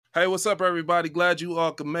Hey, what's up, everybody? Glad you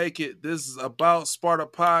all can make it. This is About Sparta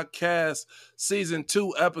Podcast, Season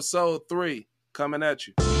 2, Episode 3, coming at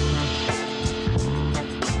you.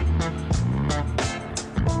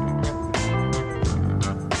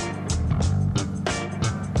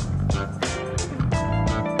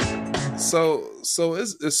 So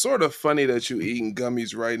it's sort of funny that you eating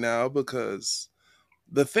gummies right now because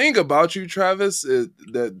the thing about you, Travis,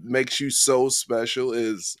 that makes you so special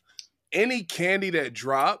is any candy that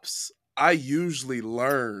drops, I usually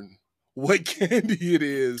learn what candy it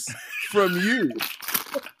is from you.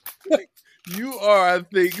 You are, I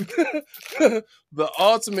think, the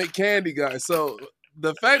ultimate candy guy. So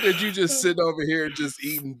the fact that you just sitting over here just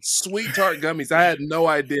eating sweet tart gummies, I had no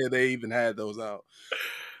idea they even had those out.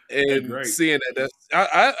 Hey, And great. seeing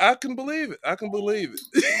I can believe it. I can believe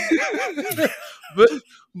it. but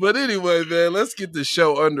but anyway, man, let's get the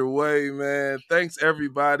show underway, man. Thanks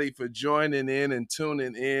everybody for joining in and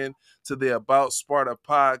tuning in to the About Sparta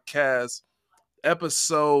podcast,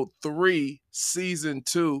 episode 3, season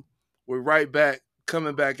 2. We're right back,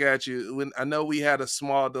 coming back at you. I know we had a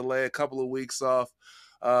small delay, a couple of weeks off,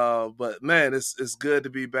 but man, it's good to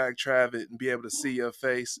be back, Travis, and be able to see your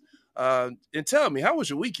face. And tell me, how was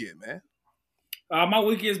your weekend, man? My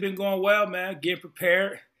weekend's been going well, man. Getting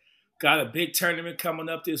prepared. Got a big tournament coming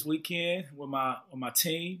up this weekend with my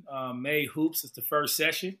team. May Hoops is the first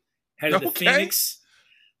session. Headed to Phoenix.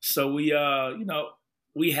 So we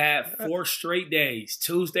had 4 straight days.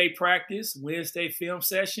 Tuesday practice, Wednesday film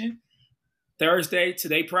session, Thursday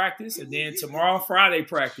today practice, and then tomorrow Friday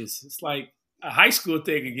practice. It's like a high school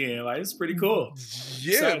thing again. Like, it's pretty cool.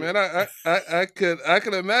 Yeah, man. I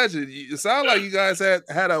could imagine. It sounded like you guys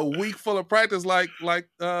had a week full of practice, like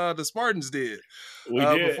the Spartans did,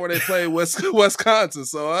 before they played Wisconsin.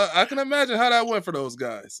 So I can imagine how that went for those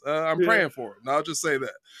guys. I'm praying for it. And I'll just say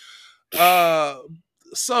that.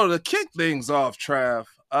 So to kick things off, Trav,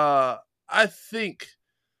 I think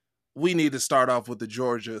we need to start off with the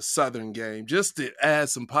Georgia Southern game just to add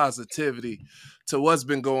some positivity to what's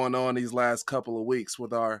been going on these last couple of weeks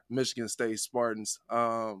with our Michigan State Spartans.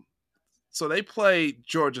 So they played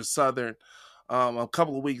Georgia Southern a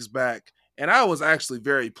couple of weeks back, and I was actually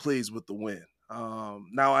very pleased with the win.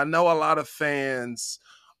 Now, I know a lot of fans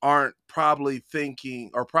aren't probably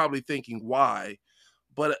thinking why,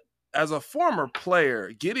 but as a former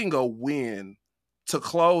player, getting a win to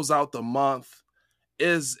close out the month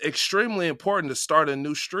is extremely important to start a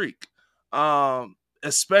new streak,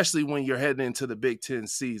 especially when you're heading into the Big Ten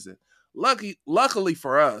season. Luckily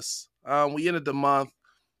for us, we ended the month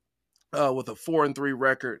with a 4-3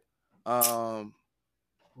 record,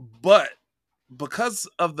 but because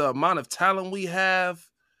of the amount of talent we have,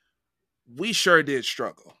 we sure did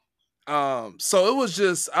struggle. So it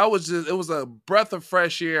was a breath of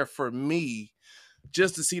fresh air for me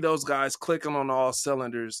just to see those guys clicking on all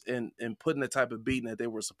cylinders and putting the type of beating that they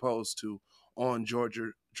were supposed to on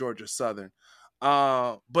Georgia Southern.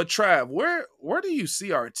 But Trav, where do you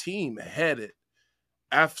see our team headed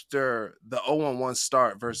after the 0-1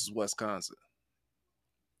 start versus Wisconsin?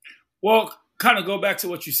 Well, kind of go back to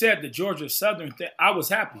what you said, the Georgia Southern thing. I was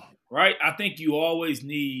happy, right? I think you always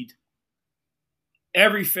need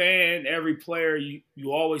every fan, every player.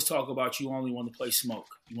 You always talk about you only want to play smoke.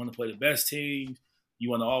 You want to play the best team. You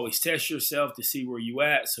want to always test yourself to see where you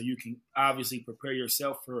at so you can obviously prepare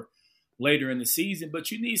yourself for later in the season. But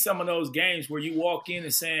you need some of those games where you walk in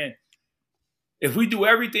and saying, if we do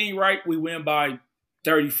everything right, we win by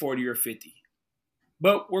 30, 40, or 50.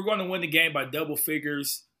 But we're going to win the game by double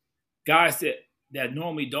figures. Guys that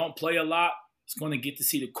normally don't play a lot is going to get to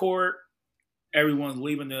see the court. Everyone's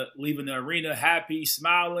leaving the arena happy,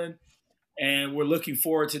 smiling, and we're looking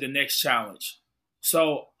forward to the next challenge.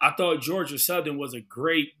 So I thought Georgia Southern was a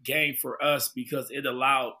great game for us because it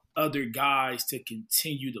allowed other guys to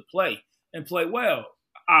continue to play and play well.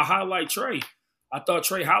 I highlight Trey. I thought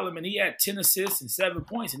Trey Holloman, he had 10 assists and 7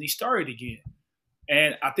 points, and he started again.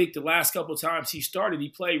 And I think the last couple of times he started, he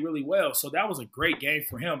played really well. So that was a great game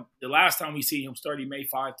for him. The last time we see him start, he made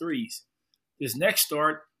 5 threes. This next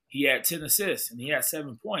start, he had 10 assists, and he had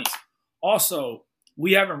 7 points. Also,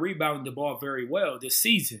 we haven't rebounded the ball very well this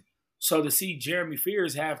season. So to see Jeremy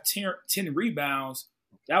Fears have 10 rebounds,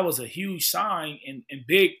 that was a huge sign and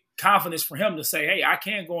big confidence for him to say, hey, I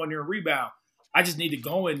can go in there and rebound. I just need to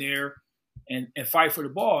go in there and fight for the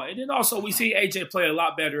ball. And then also we see AJ play a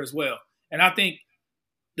lot better as well. And I think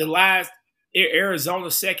the last Arizona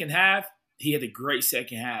second half, he had a great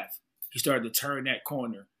second half. He started to turn that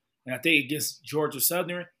corner. And I think against Georgia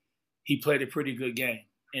Southern, he played a pretty good game.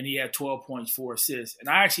 And he had 12 points, 4 assists. And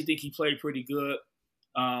I actually think he played pretty good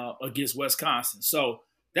against Wisconsin. So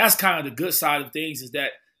that's kind of the good side of things, is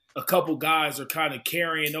that a couple guys are kind of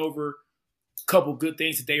carrying over a couple good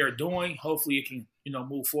things that they are doing. Hopefully it can,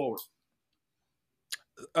 move forward.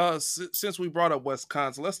 Since we brought up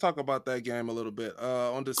Wisconsin, let's talk about that game a little bit.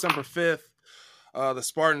 On December 5th, the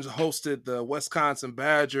Spartans hosted the Wisconsin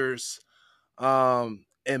Badgers. And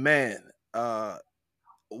man,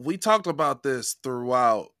 we talked about this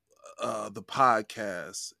throughout the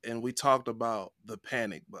podcast, and we talked about the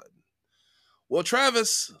panic button. Well,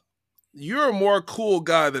 Travis, you're a more cool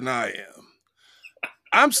guy than I am.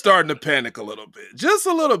 I'm starting to panic a little bit, just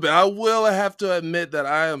a little bit. I will have to admit that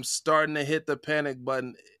I am starting to hit the panic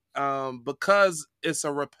button because it's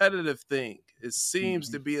a repetitive thing. It seems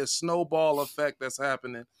to be a snowball effect that's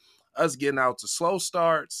happening. Us getting out to slow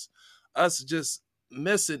starts, us just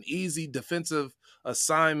missing easy defensive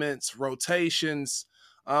assignments, rotations,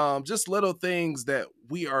 just little things that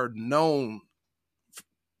we are known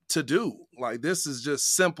to do. Like, this is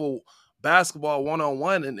just simple basketball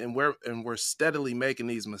 1-on-1, and we're steadily making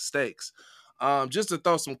these mistakes. Just to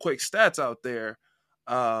throw some quick stats out there,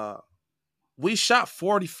 we shot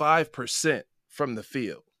 45% from the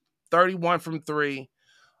field, 31 from three,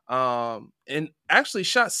 and actually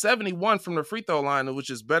shot 71 from the free throw line,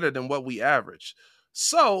 which is better than what we average.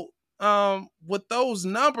 So with those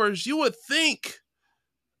numbers, you would think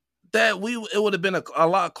that it would have been a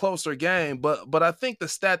lot closer game, but I think the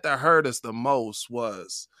stat that hurt us the most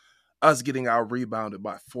was us getting out rebounded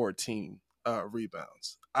by 14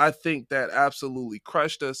 rebounds. I think that absolutely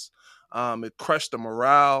crushed us. It crushed the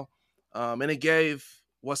morale, and it gave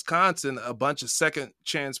Wisconsin a bunch of second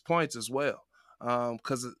chance points as well.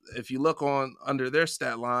 Because if you look under their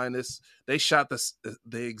stat line, they shot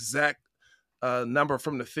the exact number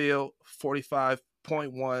from the field,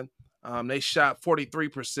 45.1. They shot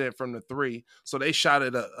 43% from the three, so they shot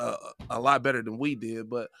it a lot better than we did.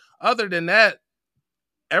 But other than that,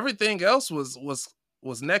 everything else was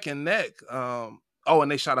neck and neck.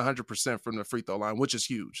 And they shot 100% from the free throw line, which is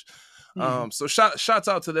huge. So shots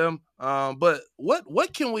out to them. But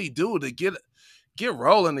what can we do to get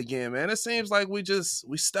rolling again, man? It seems like we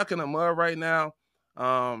stuck in the mud right now.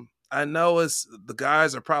 I know the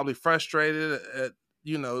guys are probably frustrated at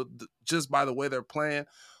just by the way they're playing,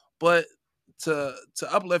 but to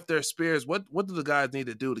uplift their spirits, what do the guys need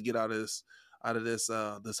to do to get out of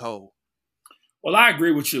this hole? Well, I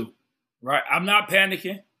agree with you, right? I'm not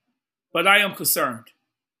panicking, but I am concerned.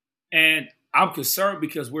 And I'm concerned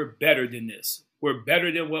because we're better than this. We're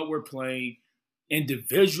better than what we're playing.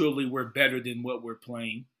 Individually, we're better than what we're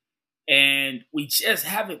playing. And we just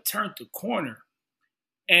haven't turned the corner.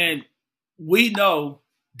 And we know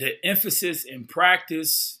the emphasis in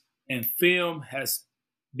practice and film has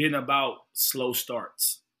been about slow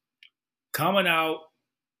starts. Coming out,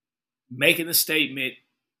 making a statement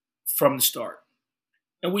from the start.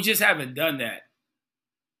 And we just haven't done that.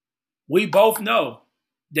 We both know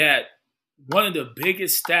that one of the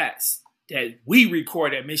biggest stats that we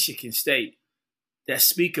record at Michigan State that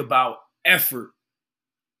speak about effort,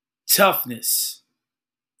 toughness,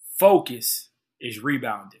 focus is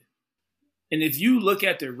rebounding. And if you look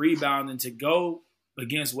at the rebounding to go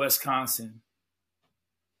against Wisconsin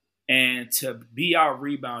and to be out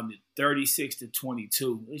rebounded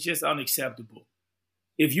 36-22, it's just unacceptable.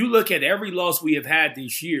 If you look at every loss we have had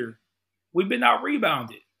this year, we've been out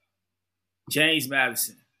rebounded. James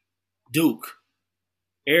Madison, Duke,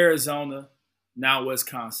 Arizona, now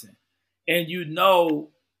Wisconsin. And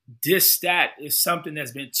this stat is something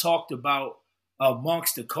that's been talked about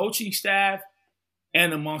amongst the coaching staff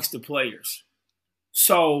and amongst the players.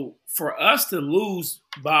 So for us to lose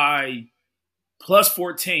by plus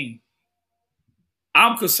 14,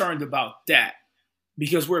 I'm concerned about that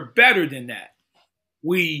because we're better than that.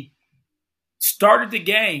 We started the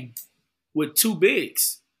game with two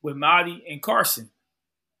bigs, with Mady and Carson.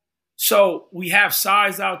 So we have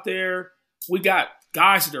size out there. We got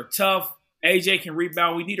guys that are tough. AJ can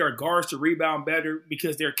rebound. We need our guards to rebound better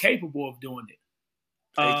because they're capable of doing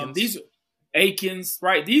it. These are Akins,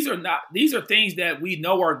 right? These are things that we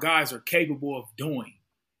know our guys are capable of doing.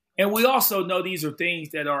 And we also know these are things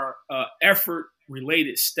that are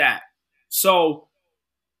effort-related stat. So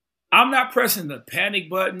I'm not pressing the panic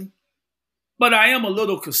button, but I am a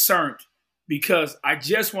little concerned because I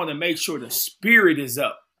just want to make sure the spirit is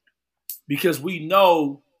up because we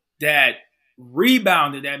know that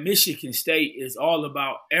rebounding at Michigan State is all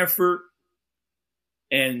about effort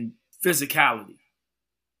and physicality.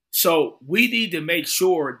 So we need to make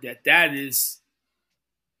sure that is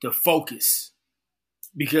the focus.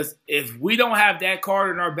 Because if we don't have that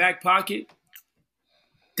card in our back pocket,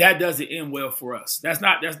 that doesn't end well for us.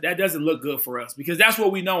 That doesn't look good for us because that's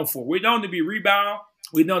what we're known for. We're known to be rebound.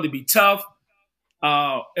 We're known to be tough.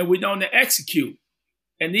 and we're known to execute.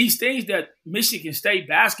 And these things that Michigan State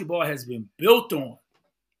basketball has been built on,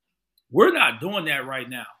 we're not doing that right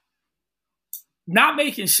now. Not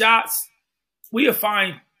making shots, we are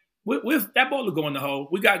fine. That ball will go in the hole.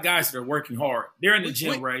 We got guys that are working hard. They're in the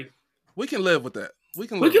gym, Ray. We can live with that. We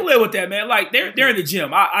can live with that, man. Like they're in the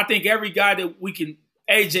gym. I think every guy that we can.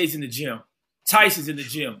 AJ's in the gym. Tyson's in the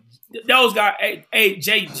gym. Those guys,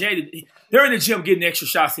 Jay, they're in the gym getting extra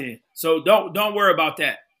shots in. So don't worry about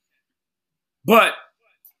that. But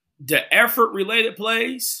the effort-related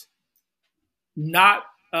plays, not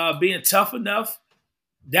being tough enough,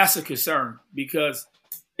 that's a concern. Because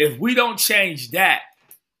if we don't change that,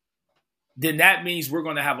 then that means we're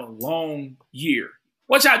going to have a long year.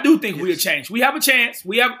 Which I do think we'll change. We have a chance.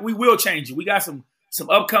 We will change it. We got some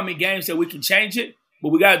upcoming games that we can change it, but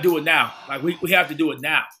we got to do it now. Like we have to do it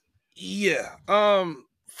now. Yeah.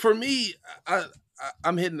 For me,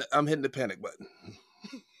 I'm hitting the panic button.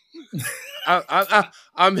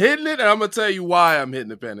 I'm hitting it, and I'm gonna tell you why I'm hitting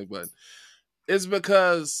the panic button. It's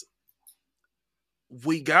because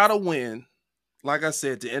we gotta win. Like I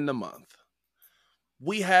said, to end the month,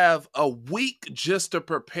 we have a week just to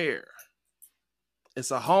prepare. It's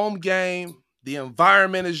a home game. The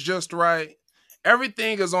environment is just right.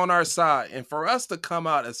 Everything is on our side. And for us to come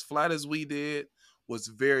out as flat as we did was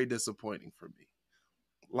very disappointing for me.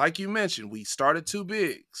 Like you mentioned, we started 2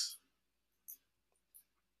 bigs.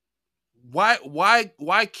 Why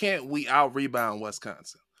can't we out-rebound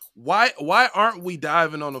Wisconsin? Why aren't we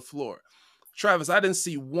diving on the floor? Travis, I didn't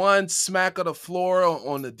see one smack of the floor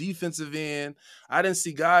on the defensive end. I didn't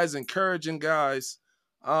see guys encouraging guys.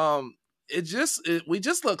 We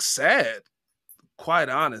just look sad, quite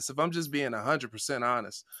honest, if I'm just being 100%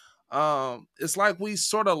 honest. It's like we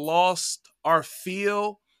sort of lost our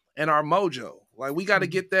feel and our mojo. Like we got to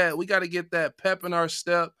get that pep in our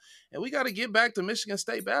step, and we got to get back to Michigan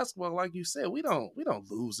State basketball. Like you said, we don't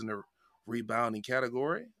lose in the rebounding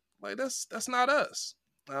category. Like that's not us.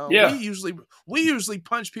 We usually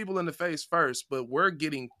punch people in the face first, but we're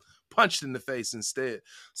getting punched in the face instead.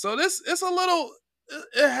 So it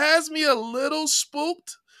has me a little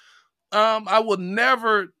spooked. I will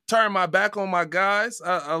never turn my back on my guys.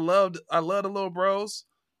 I love the little bros,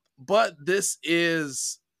 but this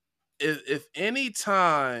is, if any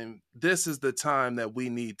time, this is the time that we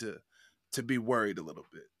need to be worried a little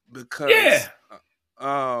bit, because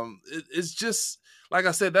it's just like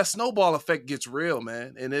I said, that snowball effect gets real,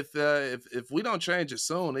 man. And if we don't change it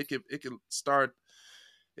soon, it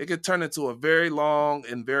could turn into a very long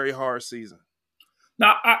and very hard season.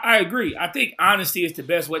 Now, I agree. I think honesty is the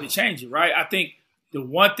best way to change it, right? I think the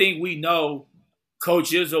one thing we know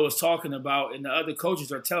Coach Izzo is talking about and the other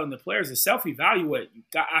coaches are telling the players is self-evaluate.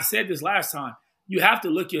 I said this last time. You have to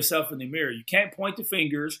look yourself in the mirror. You can't point the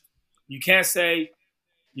fingers. You can't say,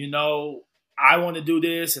 I want to do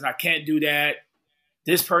this and I can't do that.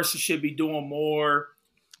 This person should be doing more.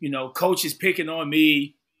 Coach is picking on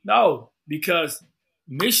me. No, because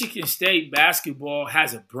Michigan State basketball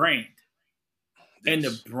has a brand. And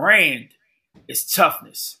the brand is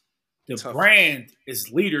toughness. The brand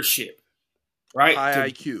is leadership, right?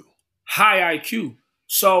 High IQ.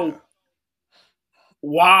 So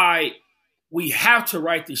why we have to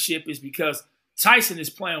right the ship is because Tyson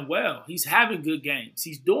is playing well. He's having good games.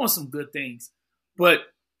 He's doing some good things. But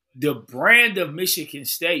the brand of Michigan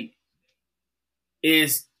State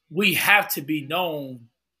is we have to be known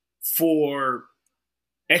for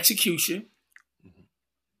execution,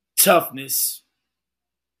 toughness,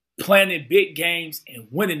 playing big games and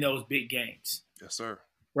winning those big games. Yes, sir.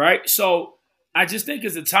 Right? So I just think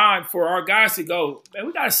it's a time for our guys to go, man,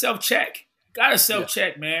 we got to self-check.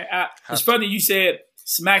 Man. It's funny you said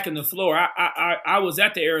smacking the floor. I was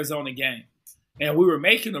at the Arizona game, and we were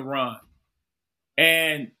making a run.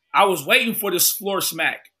 And I was waiting for this floor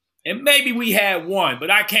smack. And maybe we had one,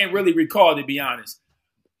 but I can't really recall, to be honest.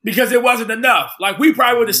 Because it wasn't enough. Like, we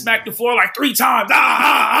probably would have smacked the floor like 3 times. You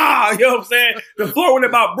know what I'm saying? The floor would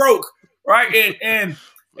about broke, right?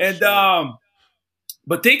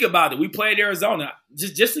 But think about it. We played Arizona.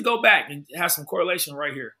 Just to go back and have some correlation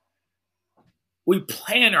right here. We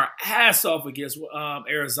playing our ass off against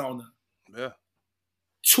Arizona. Yeah.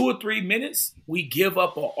 2 or 3 minutes, we give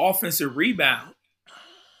up an offensive rebound.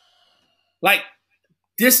 Like,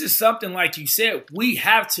 this is something, like you said, we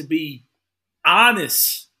have to be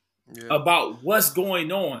honest about what's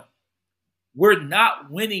going on. We're not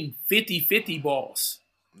winning 50-50 balls.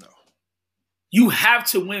 No. You have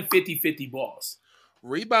to win 50-50 balls.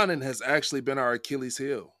 Rebounding has actually been our Achilles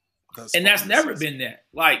heel. And that's never been that.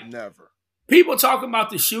 Like, never. People talking about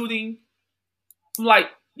the shooting. I'm like,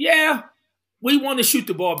 yeah, we want to shoot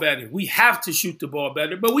the ball better. We have to shoot the ball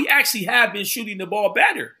better, but we actually have been shooting the ball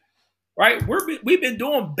better, right? We've been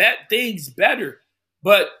doing things better,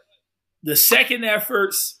 but the second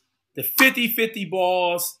efforts, the 50-50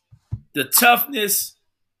 balls, the toughness,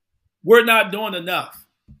 we're not doing enough.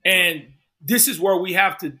 And this is where we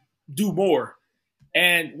have to do more.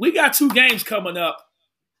 And we got 2 games coming up,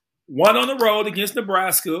 one on the road against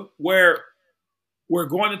Nebraska, where we're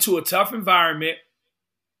going into a tough environment.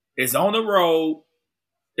 It's on the road.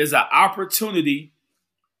 It's an opportunity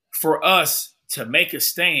for us to make a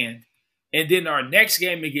stand. And then our next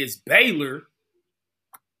game against Baylor,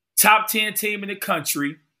 top 10 team in the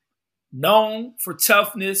country, known for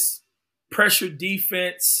toughness, pressure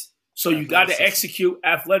defense. So you got to execute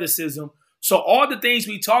athleticism. So all the things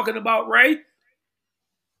we talking about, Ray,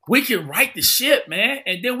 we can right the ship, man.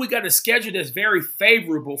 And then we got a schedule that's very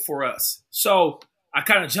favorable for us. So I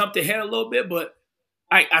kind of jumped ahead a little bit, but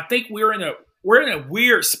I think we're in a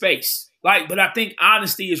weird space. But I think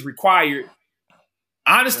honesty is required.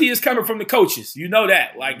 Honesty is coming from the coaches. You know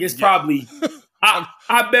that. It's probably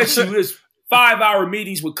I bet you it's 5-hour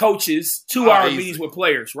meetings with coaches, 2-hour meetings with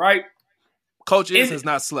players, right? Coach has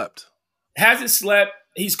not slept. Hasn't slept.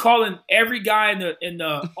 He's calling every guy in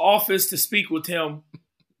the office to speak with him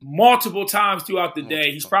multiple times throughout the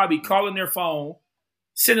day. He's probably calling their phone,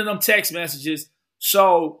 sending them text messages.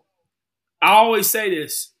 So I always say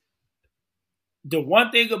this. The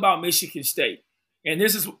one thing about Michigan State, and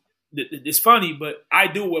this is it's funny, but I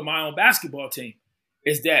do it with my own basketball team,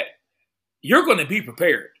 is that you're going to be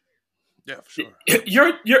prepared. Yeah, for sure.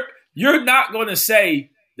 You're not going to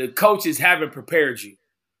say the coaches haven't prepared you.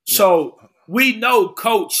 So we know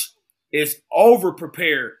Coach is over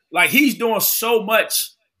prepared. He's doing so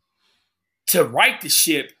much to right the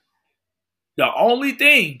ship. The only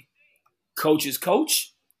thing, coaches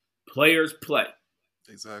coach, players play.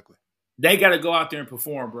 Exactly. They got to go out there and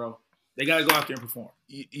perform, bro. They got to go out there and perform.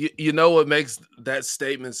 You know what makes that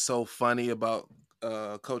statement so funny about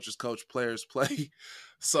coaches coach, players play?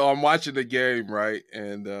 So I'm watching the game, right?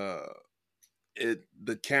 And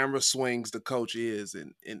the camera swings the coach Iz,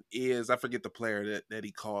 and Iz, I forget the player that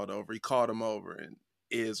he called over. He called him over, and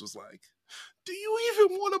Iz was like, "Do you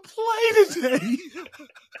even want to play today?"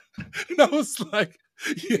 And I was like,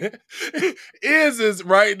 yeah. Iz is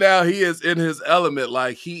right now, he is in his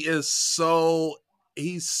element. He's so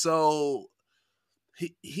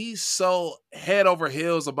head over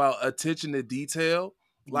heels about attention to detail.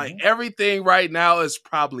 Everything right now is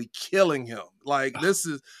probably killing him. This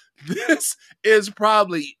is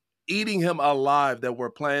probably eating him alive that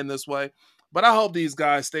we're playing this way. But I hope these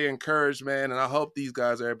guys stay encouraged, man, and I hope these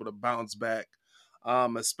guys are able to bounce back,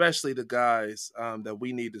 especially the guys that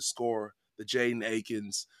we need to score, the Jaden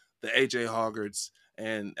Akins, the AJ Hoggarts,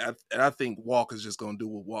 and I think Walk is just going to do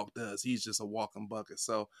what Walk does. He's just a walking bucket.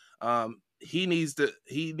 So he needs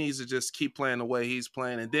to just keep playing the way he's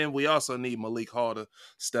playing, and then we also need Malik Hall to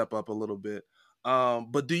step up a little bit.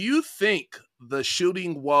 But do you think the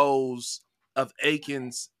shooting woes of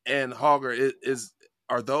Akins and Hoggar is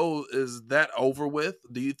that over with?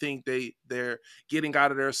 Do you think they're getting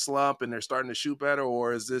out of their slump and they're starting to shoot better,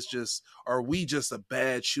 or are we just a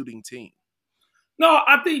bad shooting team? No,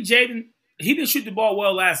 I think Jaden, he didn't shoot the ball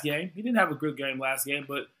well last game. He didn't have a good game last game,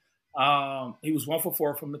 but he was 1 for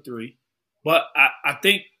 4 from the 3. But I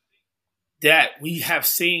think that we have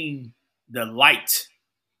seen the light.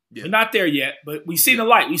 Yeah. We're not there yet, but we've seen the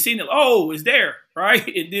light. We've seen it's there, right?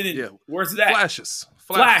 And then where's that?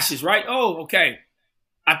 Flashes, right? Oh, okay.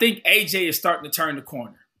 I think AJ is starting to turn the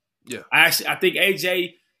corner. Yeah. I think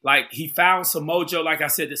AJ, he found some mojo. Like I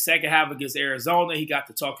said, the second half against Arizona, he got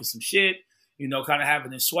to talking some shit, kind of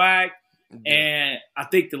having his swag. Yeah. And I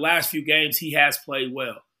think the last few games he has played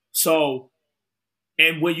well. So,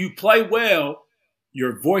 and when you play well,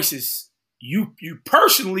 your voice is, you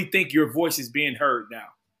personally think your voice is being heard now.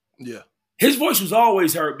 Yeah. His voice was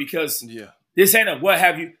always heard because this ain't a what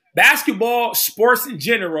have you. Basketball, sports in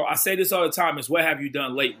general, I say this all the time, is what have you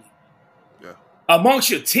done lately? Yeah. Amongst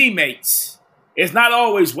your teammates, it's not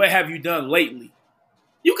always what have you done lately.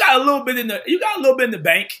 You got a little bit in the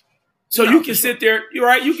bank. So you can sit there, you're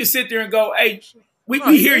right, you can sit there and go, hey, we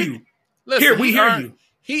hear you. Listen, we hear you.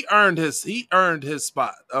 He earned his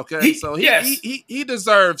spot, okay? He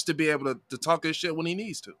deserves to be able to talk his shit when he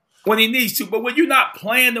needs to. When he needs to. But when you're not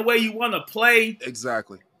playing the way you want to play,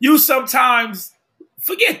 exactly, you sometimes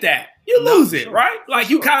forget that. You lose it, right?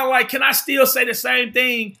 You kind of can I still say the same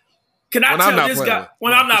thing? Can I tell this guy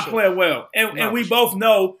when I'm not playing well? And we both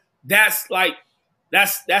know that's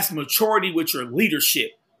maturity with your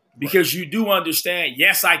leadership because you do understand,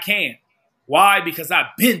 yes, I can. Why? Because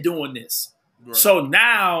I've been doing this. Right. So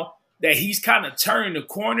now that he's kind of turning the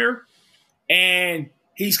corner and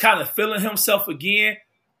he's kind of feeling himself again,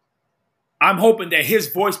 I'm hoping that his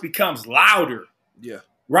voice becomes louder. Yeah.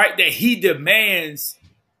 Right? That he demands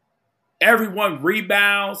everyone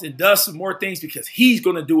rebounds and does some more things because he's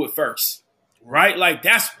going to do it first. Right? Like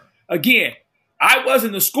that's, again, I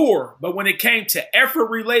wasn't the scorer, but when it came to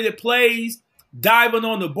effort-related plays, diving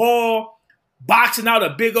on the ball, boxing out a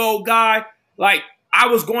big old guy, like I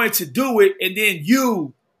was going to do it, and then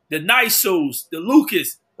you, the Nisos, the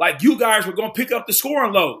Lucas, like you guys were going to pick up the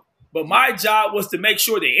scoring load. But my job was to make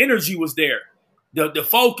sure the energy was there, the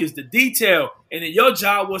focus, the detail, and then your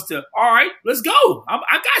job was to, all right, let's go.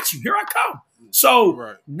 I got you. Here I come.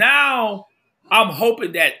 So now I'm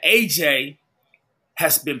hoping that AJ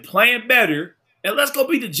has been playing better, and let's go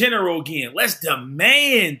be the general again. Let's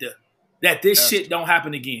demand that this shit don't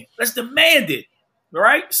happen again. Let's demand it, all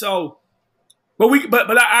right? So,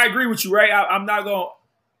 but I agree with you, Ray. I'm not going.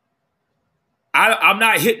 I'm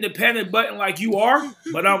not hitting the panic button like you are,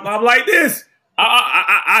 but I'm like this.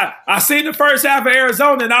 I seen the first half of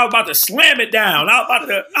Arizona, and I was about to slam it down. I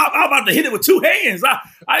was about to hit it with two hands.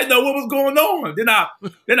 I didn't know what was going on.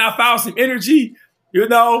 Then I found some energy,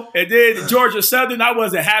 and then Georgia Southern, I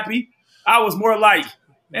wasn't happy. I was more like,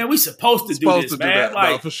 man, we supposed to do this, man.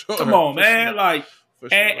 Like, no, for sure. Come on, man. Sure. Like, sure.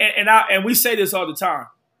 And we say this all the time.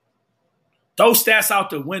 Those stats out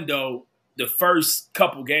the window the first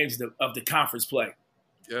couple games of the conference play.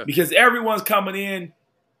 Yeah. Because everyone's coming in,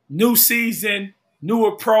 new season, new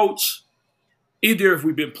approach. Either if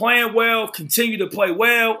we've been playing well, continue to play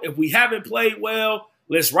well. If we haven't played well,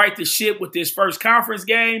 let's right the ship with this first conference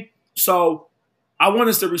game. So I want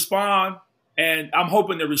us to respond. And I'm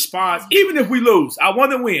hoping the response, even if we lose, I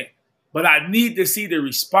want to win. But I need to see the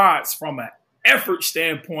response from an effort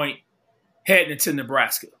standpoint heading into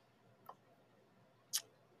Nebraska.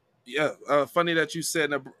 Yeah, funny that you said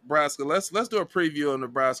Nebraska. Let's do a preview of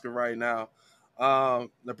Nebraska right now.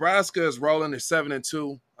 Nebraska is rolling. They're 7-2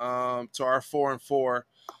 to our 4-4.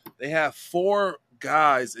 They have 4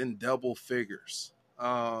 guys in double figures.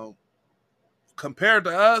 Compared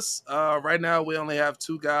to us, right now we only have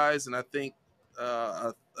 2 guys, and I think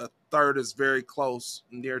a third is very close,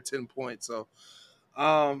 near 10 points. So,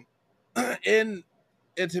 and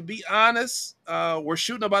to be honest, we're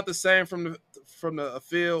shooting about the same from the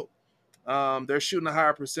field. They're shooting a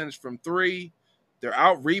higher percentage from 3. They're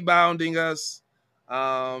out rebounding us.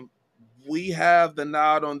 We have the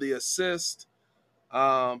nod on the assist,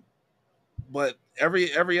 but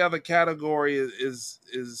every other category is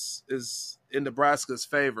in Nebraska's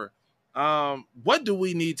favor. What do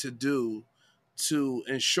we need to do to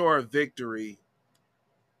ensure a victory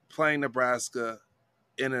playing Nebraska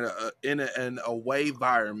in an away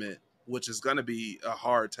environment, which is going to be a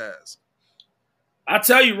hard task? I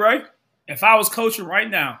tell you, Ray, if I was coaching right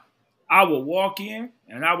now, I would walk in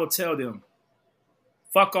and I would tell them,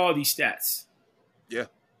 fuck all these stats. Yeah.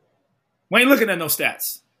 We ain't looking at no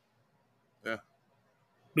stats. Yeah.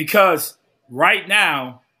 Because right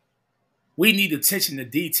now, we need attention to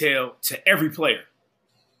detail to every player.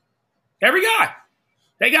 Every guy.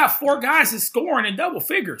 They got 4 guys that's scoring in double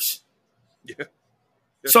figures. Yeah.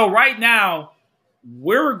 So right now,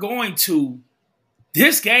 we're going to –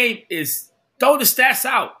 this game is throw the stats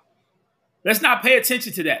out. Let's not pay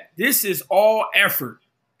attention to that. This is all effort.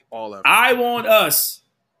 All effort. I want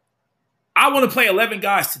to play 11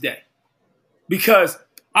 guys today because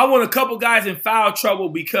I want a couple guys in foul trouble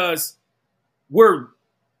because we're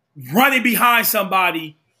running behind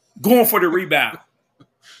somebody going for the rebound.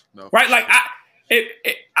 No, right? Like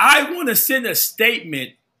I want to send a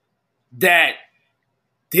statement that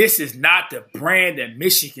this is not the brand that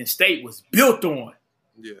Michigan State was built on.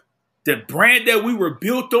 Yeah. The brand that we were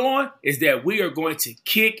built on is that we are going to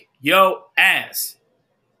kick your ass.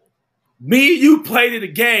 Me and you played in a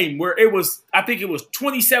game where I think it was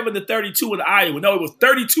 27-32 in Iowa. No, it was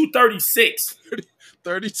 32-36.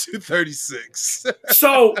 32-36.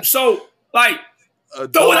 So like,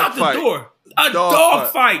 throw it out the door. A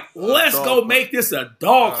dog fight. Let's go make this a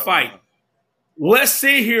dog fight. Let's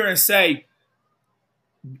sit here and say,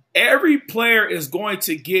 every player is going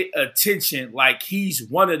to get attention like he's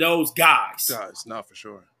one of those guys. Guys, not for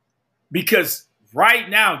sure. Because right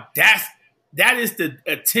now, that is the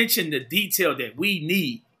attention to detail that we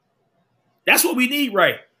need. That's what we need,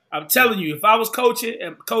 Ray. I'm telling you, if I was coaching,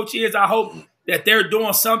 and coach is, I hope that they're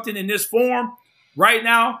doing something in this form right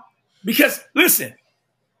now. Because, listen,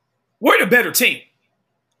 we're the better team.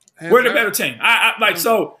 We're the better team.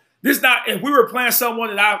 So this not, if we were playing someone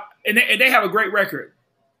and they have a great record.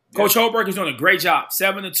 Coach Holbrook is doing a great job.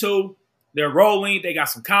 7-2. They're rolling. They got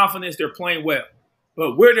some confidence. They're playing well.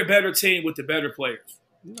 But we're the better team with the better players.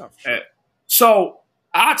 No, for sure. So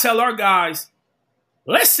I tell our guys,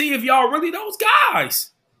 let's see if y'all really those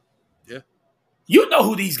guys. Yeah. You know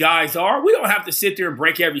who these guys are. We don't have to sit there and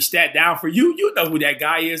break every stat down for you. You know who that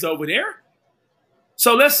guy is over there.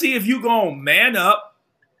 So let's see if you going to man up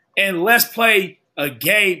and let's play a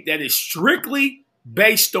game that is strictly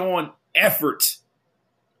based on effort,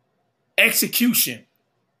 execution.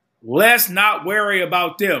 Let's not worry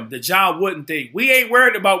about them, the John Wooden thing. We ain't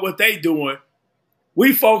worried about what they doing.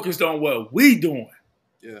 We focused on what we doing.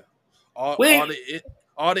 Yeah. All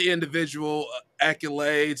the individual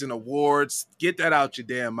accolades and awards, get that out your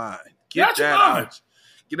damn mind. Get out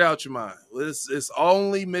your mind. It's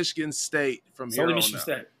only Michigan State from here on out.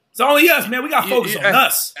 State. It's only us, man. We got to focus on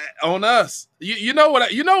us. On us. You know what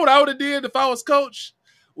I would have did if I was coach?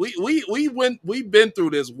 We've been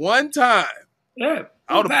through this one time. Yeah.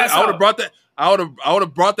 I would have brought that. I would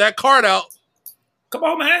have brought that card out. Come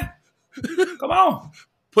on, man. Come on.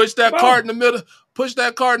 Push that card in the middle. Push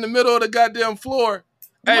that card in the middle of the goddamn floor.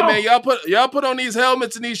 Hey man, y'all put on these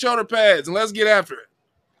helmets and these shoulder pads and let's get after it.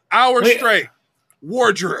 Hour straight.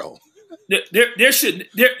 War drill. This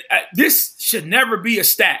should never be a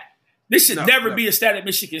stat. This should never be a stat at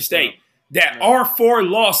Michigan State that our 4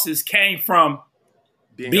 losses came from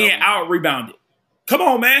being out rebounded. Come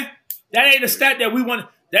on, man. That ain't a stat that we want.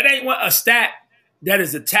 That ain't a stat that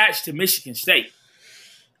is attached to Michigan State.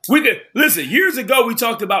 Listen, years ago we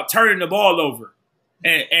talked about turning the ball over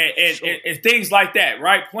and things like that,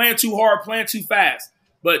 right? Playing too hard, playing too fast.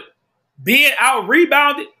 But being out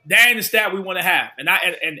rebounded, that ain't the stat we want to have. And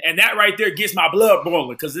that right there gets my blood boiling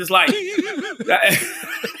because it's like, that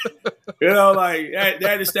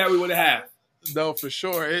ain't the stat we want to have. No, for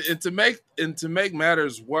sure. And to make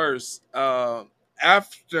matters worse,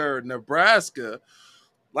 after Nebraska,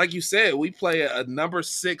 like you said, we play a number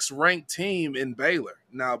 6 ranked team in Baylor.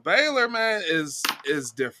 Now Baylor, man, is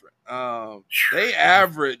different. They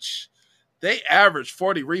average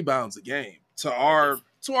 40 rebounds a game to our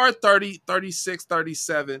 30, 36,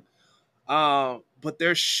 37. But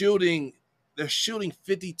they're shooting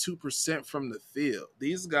 52% from the field.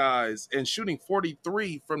 These guys, and shooting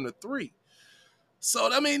 43 from the 3.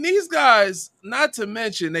 So, I mean, these guys, not to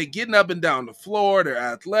mention, they getting up and down the floor. They're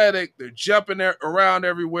athletic. They're jumping around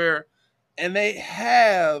everywhere. And they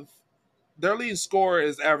have, their leading scorer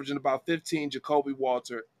is averaging about 15, Jacoby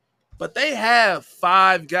Walter. But they have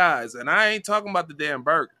 5 guys, and I ain't talking about the damn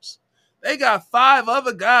burgers. They got 5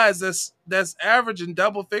 other guys that's averaging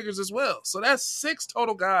double figures as well. So that's 6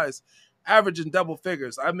 total guys averaging double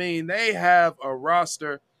figures. I mean, they have a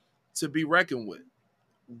roster to be reckoned with.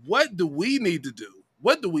 What do we need to do?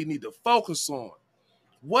 What do we need to focus on?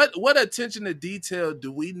 What attention to detail do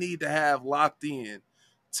we need to have locked in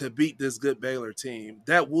to beat this good Baylor team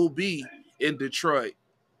that will be in Detroit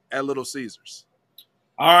at Little Caesars?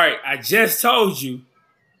 All right, I just told you,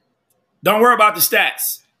 don't worry about the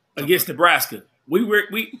stats against Nebraska.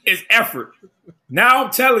 It's effort. Now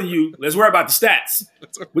I'm telling you, let's worry about the stats.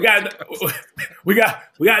 We got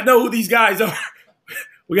to know who these guys are.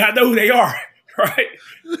 We got to know who they are. Right,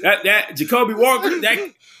 that Jacoby Walker,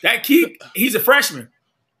 that kid, he's a freshman.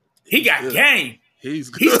 He got game. He's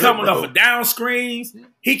coming off of down screens.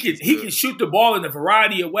 He can shoot the ball in a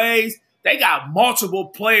variety of ways. They got multiple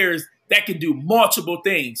players that can do multiple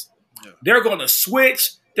things. Yeah. They're going to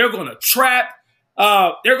switch. They're going to trap.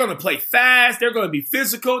 They're going to play fast. They're going to be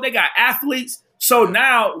physical. They got athletes. So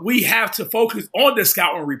now we have to focus on the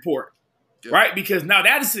scouting report, right? Because now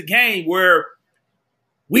that is a game where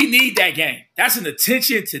we need that game. That's an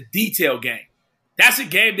attention to detail game. That's a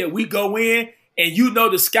game that we go in and you know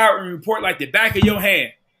the scouting report like the back of your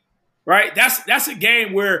hand, right? That's a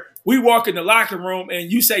game where we walk in the locker room and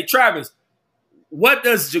you say, Travis, what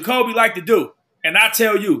does Jacoby like to do? And I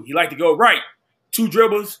tell you, he like to go right. 2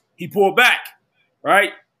 dribbles, he pulled back,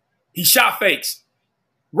 right? He shot fakes.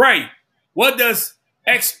 Ray, what does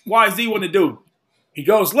XYZ want to do? He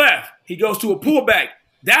goes left. He goes to a pullback.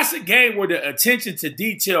 That's a game where the attention to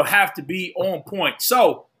detail have to be on point.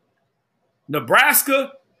 So,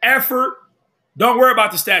 Nebraska, effort, don't worry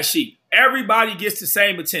about the stat sheet. Everybody gets the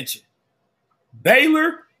same attention.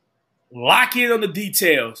 Baylor, lock in on the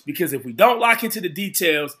details because if we don't lock into the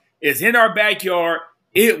details, it's in our backyard.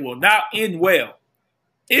 It will not end well.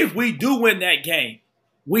 If we do win that game,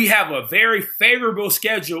 we have a very favorable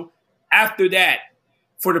schedule after that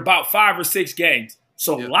for about 5 or 6 games.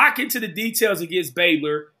 So lock into the details against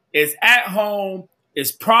Baylor. It's at home.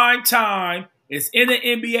 It's prime time. It's in the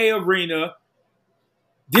NBA arena.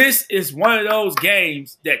 This is one of those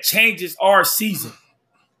games that changes our season.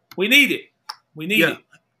 We need it. We need it.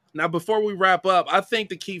 Now, before we wrap up, I think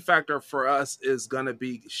the key factor for us is going to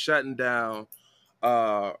be shutting down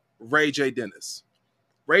Ray J. Dennis.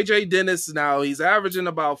 Ray J. Dennis, now he's averaging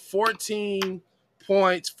about 14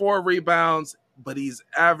 points, 4 rebounds, but he's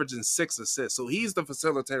averaging 6 assists. So he's the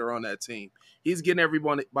facilitator on that team. He's getting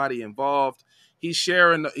everybody involved. He's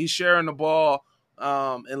sharing the ball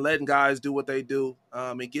and letting guys do what they do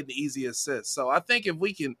and getting easy assists. So I think if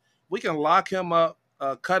we can lock him up,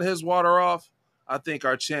 cut his water off, I think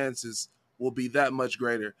our chances will be that much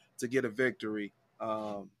greater to get a victory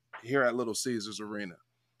here at Little Caesars Arena.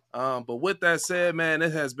 But with that said, man,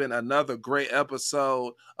 it has been another great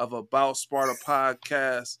episode of About Sparta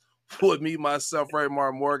podcast with me, myself,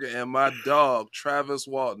 Raymar Morgan, and my dog, Travis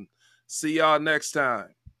Walton. See y'all next time.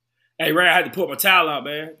 Hey, Ray, I had to put my towel out,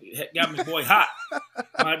 man. It got my boy hot.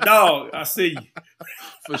 My dog, I see you.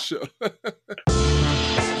 For sure.